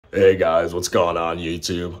Hey guys, what's going on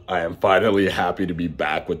YouTube? I am finally happy to be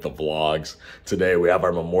back with the vlogs. Today we have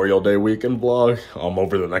our Memorial Day weekend vlog.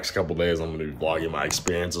 Over the next couple days I'm going to be vlogging my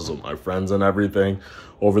experiences with my friends and everything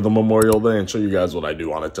over the Memorial Day and show you guys what I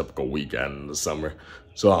do on a typical weekend in the summer.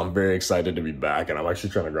 So I'm very excited to be back, and I'm actually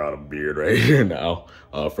trying to grow out a beard right here now.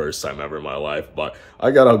 First time ever in my life, but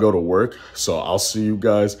I gotta go to work, so I'll see you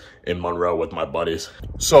guys in Monroe with my buddies.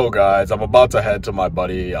 So guys, I'm about to head to my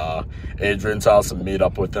buddy Adrian's house and meet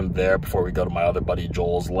up with him there before we go to my other buddy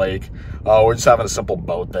Joel's lake. We're just having a simple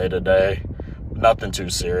boat day today. Nothing too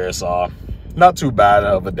serious. Not too bad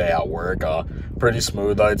of a day at work. Pretty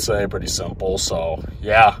smooth, I'd say, pretty simple. So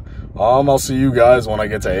yeah, I'll see you guys when I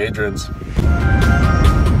get to Adrian's.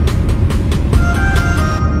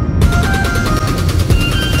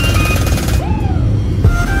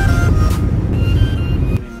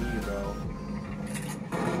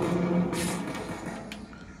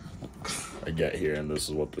 I get here and this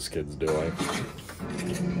is what this kid's doing.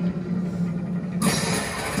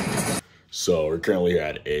 So we're currently here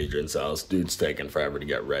at Adrian's house. Dude's taking forever to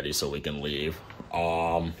get ready so we can leave.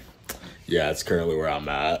 Yeah, it's currently where I'm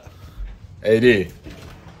at. AD.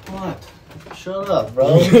 What? Shut up,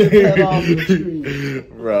 bro. Get that off the tree.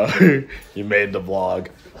 Bro, you made the vlog.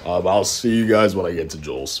 I'll see you guys when I get to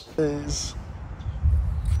Joel's.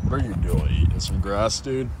 What are you doing? Eating some grass,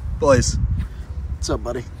 dude? Boys, what's up,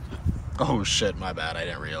 buddy? Oh shit, my bad, I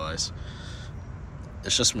didn't realize.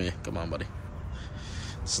 It's just me. Come on, buddy.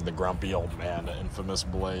 This is the grumpy old man, the infamous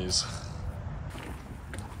Blaze.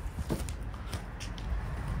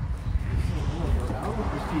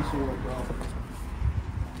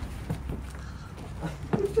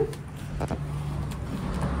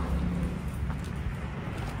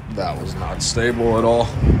 That was not stable at all.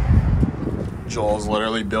 Joel's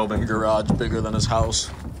literally building a garage bigger than his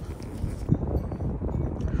house.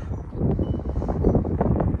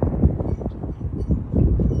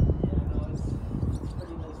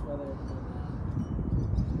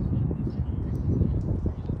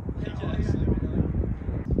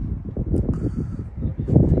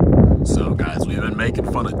 So guys, we've been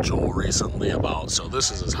making fun of Joel recently about, so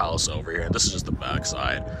this is his house over here, and this is just the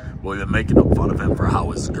backside. We've been making fun of him for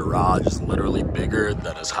how his garage is literally bigger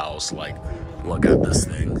than his house. Like, look at this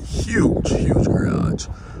thing. Huge, huge garage.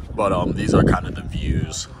 But these are kind of the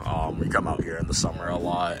views. We come out here in the summer a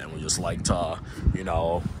lot, and we just like to, you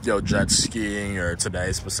know, go jet skiing, or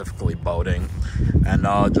today specifically boating, and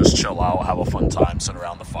just chill out, have a fun time, sit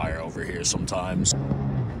around the fire over here sometimes.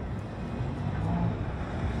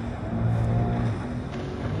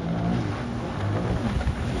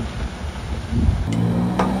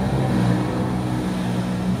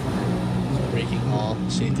 Breaking all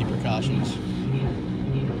safety precautions.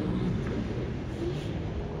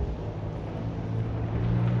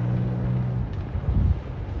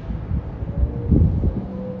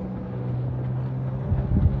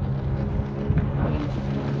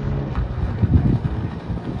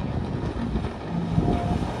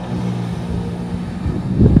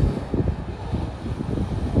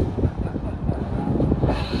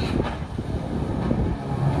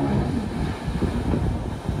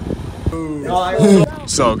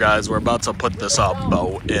 So guys, we're about to put this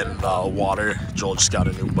boat in the water. Joel just got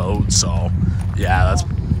a new boat, so yeah, that's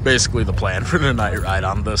basically the plan for the night ride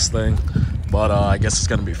on this thing. But I guess it's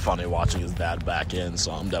gonna be funny watching his dad back in,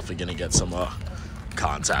 so I'm definitely gonna get some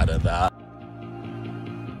content of that.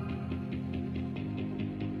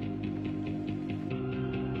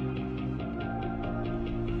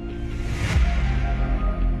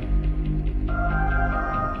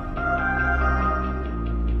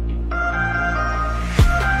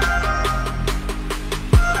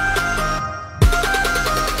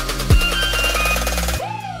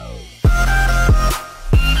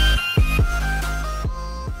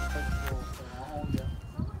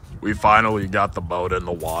 We finally got the boat in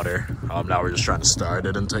the water. Now we're just trying to start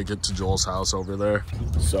it and take it to Joel's house over there.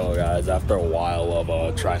 So guys, after a while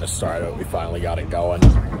of trying to start it, we finally got it going.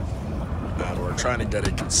 And we're trying to get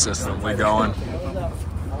it consistently going.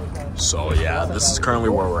 So yeah, this is currently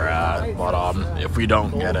where we're at. But if we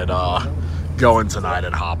don't get it going tonight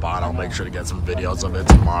and hop on, I'll make sure to get some videos of it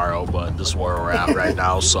tomorrow. But this is where we're at right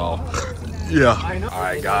now, so yeah.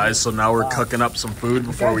 Alright guys, so now we're cooking up some food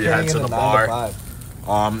before we head to the bar.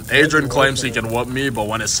 Adrian claims he can whoop me, but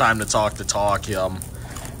when it's time to talk,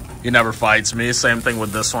 he never fights me. Same thing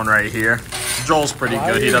with this one right here. Joel's pretty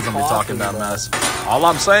good. He doesn't be talking that mess. All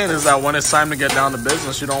I'm saying is that when it's time to get down to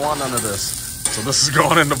business, you don't want none of this. So this is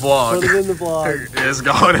going in the vlog. Put it in the vlog. It's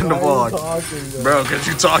going in the vlog. Bro, because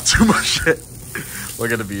you talk too much shit.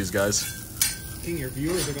 Look at the views, guys. Your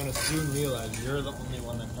viewers are gonna soon realize you're the only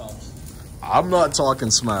one that talks. I'm not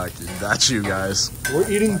talking smack. That's you guys. We're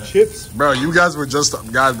eating chips. Bro, you guys were just,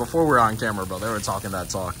 guys, before we were on camera, bro, they were talking that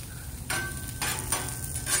talk.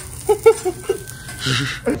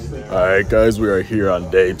 Alright guys, we are here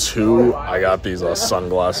on day 2. I got these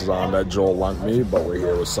sunglasses on that Joel lent me, but we're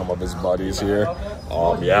here with some of his buddies here.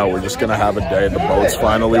 Yeah, we're just gonna have a day. The boat's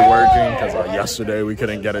finally working because yesterday we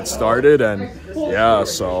couldn't get it started, and yeah,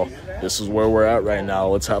 so this is where we're at right now.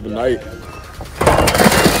 Let's have a night.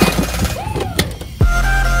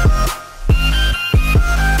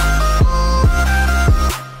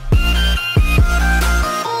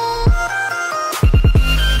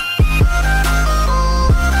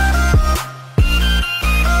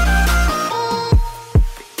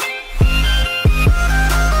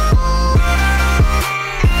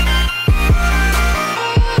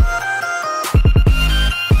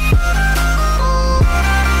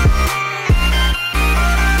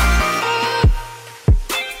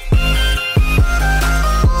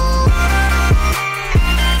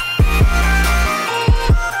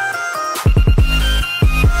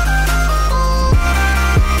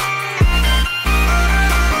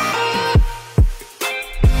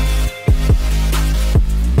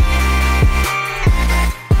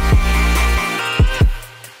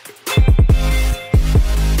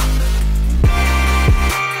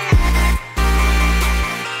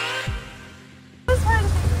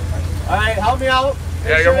 Alright, help me out.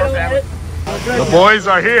 Yeah, you're more family. The boys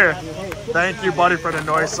are here. Thank you, buddy, for the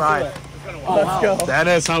north side. Let's go.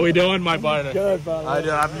 Dennis, how we doing, my buddy? Good,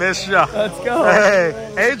 brother. I miss ya. Let's go. Hey,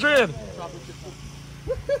 Adrian.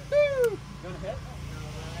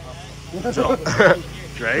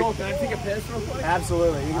 Drake. Can I take a piss real quick?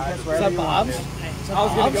 Absolutely. You can piss wherever you want. I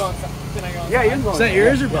was gonna go. Can I go? Yeah, you can go. Is that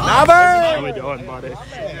yours or How we doing, buddy?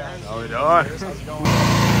 How we doing?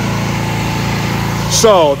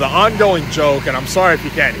 So, the ongoing joke, and I'm sorry if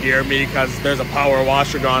you can't hear me because there's a power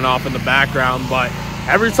washer going off in the background, but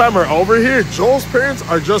every time we're over here, Joel's parents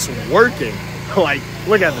are just working. Like,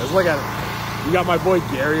 look at this, look at it. You got my boy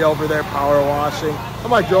Gary over there power washing. And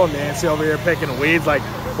my girl Nancy over here picking weeds. Like,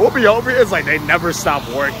 we'll be over here, it's like they never stop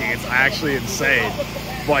working. It's actually insane.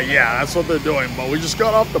 But yeah, that's what they're doing. But we just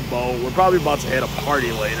got off the boat. We're probably about to hit a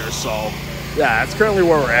party later, so yeah, that's currently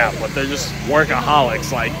where we're at. But they're just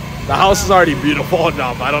workaholics. Like, the house is already beautiful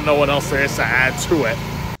enough. I don't know what else there is to add to it.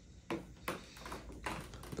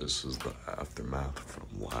 This is the aftermath from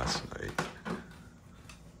last night.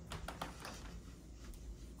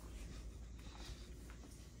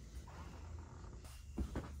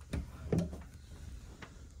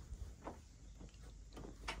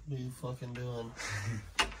 What are you fucking doing?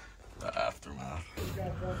 The aftermath.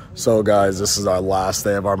 So guys, this is our last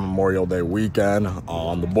day of our Memorial Day weekend.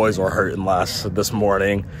 The boys were hurting this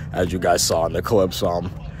morning, as you guys saw in the clips.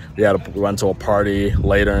 We went to a party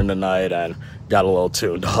later in the night and got a little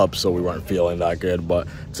tuned up, so we weren't feeling that good. But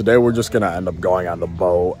today we're just gonna end up going on the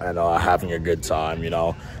boat and having a good time, you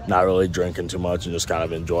know, not really drinking too much and just kind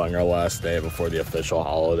of enjoying our last day before the official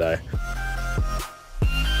holiday.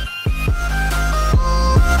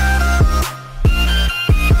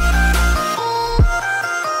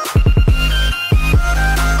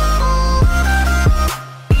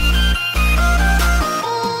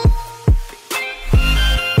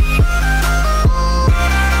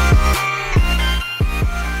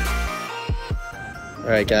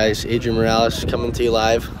 Alright guys, Adrian Morales coming to you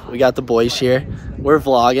live. We got the boys here. We're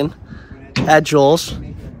vlogging at Joel's.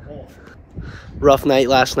 Rough night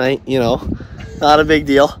last night, you know. Not a big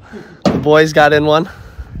deal. The boys got in one.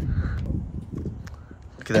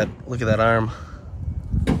 Look at that arm.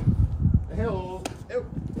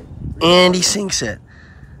 And he sinks it.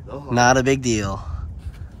 Not a big deal.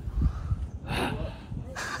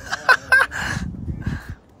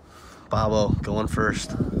 Bobo going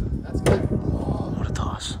first. What a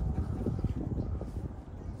toss.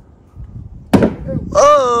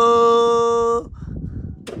 Oh!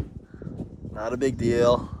 Not a big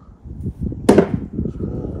deal.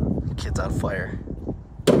 Kid's on fire.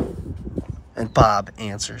 And Bob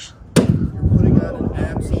answers. You're putting on an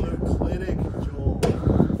absolute clinic, Joel.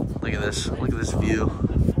 Look at this. Look at this view.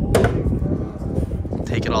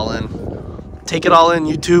 Take it all in. Take it all in,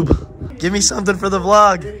 YouTube. Give me something for the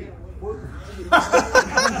vlog.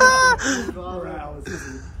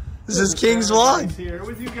 This is King's vlog. Here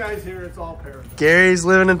with you guys here, it's all paradise. Gary's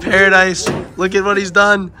living in paradise. Look at what he's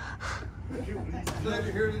done.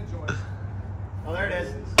 Oh, there it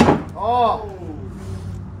is. Oh,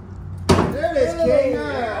 there it is, King.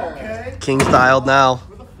 Okay. King's dialed now.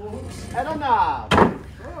 Head on knob.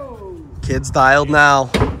 Kid's dialed now.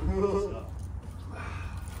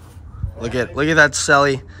 Look at that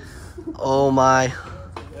celly. Oh my.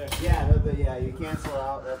 Yeah, cancel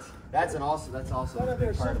out. That's also a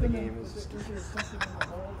big part of the game.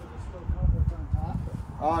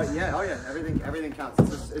 Oh yeah. Everything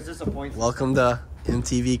counts. It's just a point. Welcome to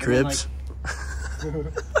MTV Cribs.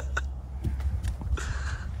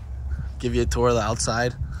 Give you a tour of the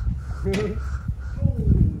outside. We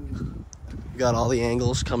got all the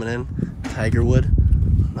angles coming in. Tigerwood,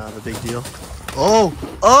 not a big deal.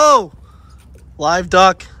 Oh! Live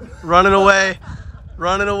duck, running away.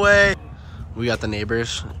 We got the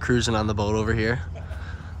neighbors cruising on the boat over here.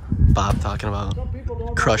 Bob talking about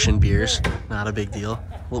crushing beers, not a big deal.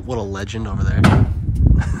 What a legend over there.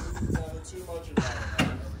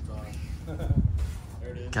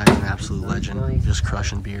 Guy's an absolute legend, just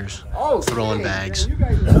crushing beers, throwing bags,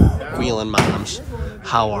 wheeling moms.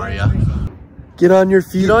 How are ya? Get on your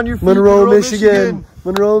feet, Monroe, Michigan.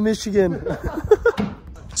 Monroe, Michigan.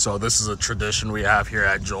 So this is a tradition we have here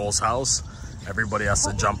at Joel's house. Everybody has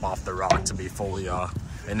to jump off the rock to be fully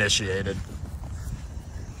initiated.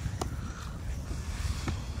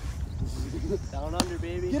 Down under,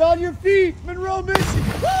 baby. Get on your feet, Monroe, Michigan.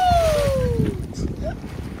 Woo!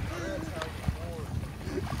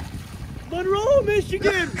 Monroe,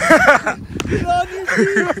 Michigan. Get on your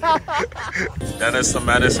feet. Dennis the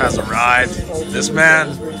Menace has arrived. This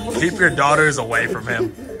man, keep your daughters away from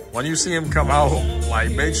him. When you see him come out,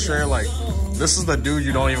 like, make sure, like, this is the dude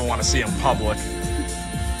you don't even want to see in public.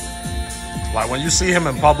 Like, when you see him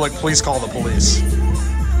in public, please call the police.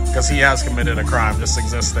 Because he has committed a crime just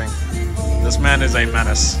existing. This man is a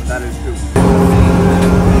menace. That is true.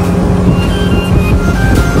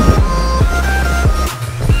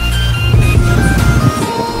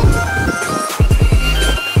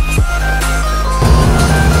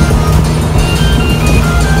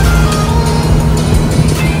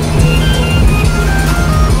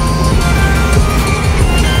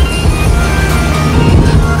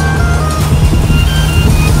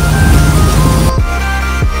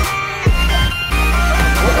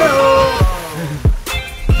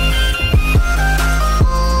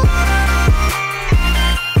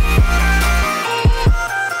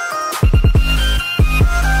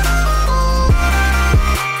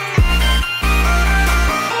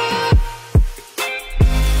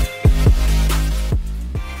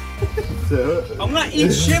 I'm not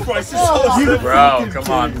eating shit, bro. Bro, come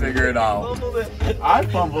on, figure it out. I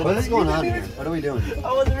fumbled. What is going on here? What are we doing?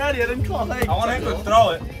 I wasn't ready. I didn't call hike. I want him to throw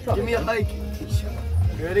it. Give me a hike.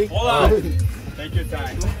 You ready? Hold on. Take your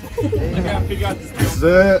time. I gotta figure out this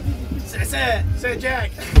deal. Say it. Say it,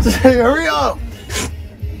 Jack. Hurry up.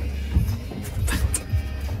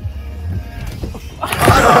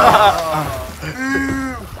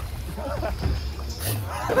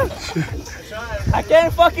 I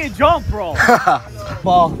can't fucking jump, bro.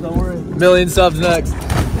 Ball, don't worry. Million subs next.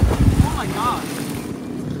 Oh my god.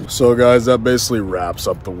 So guys, that basically wraps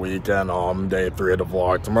up the weekend, day 3 of the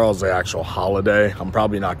vlog. Tomorrow's the actual holiday. I'm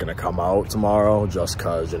probably not gonna come out tomorrow just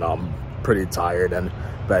cause, you know, I'm pretty tired and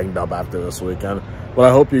banged up after this weekend. But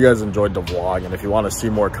I hope you guys enjoyed the vlog, and if you want to see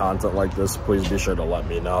more content like this, please be sure to let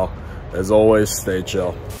me know. As always, stay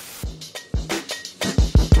chill.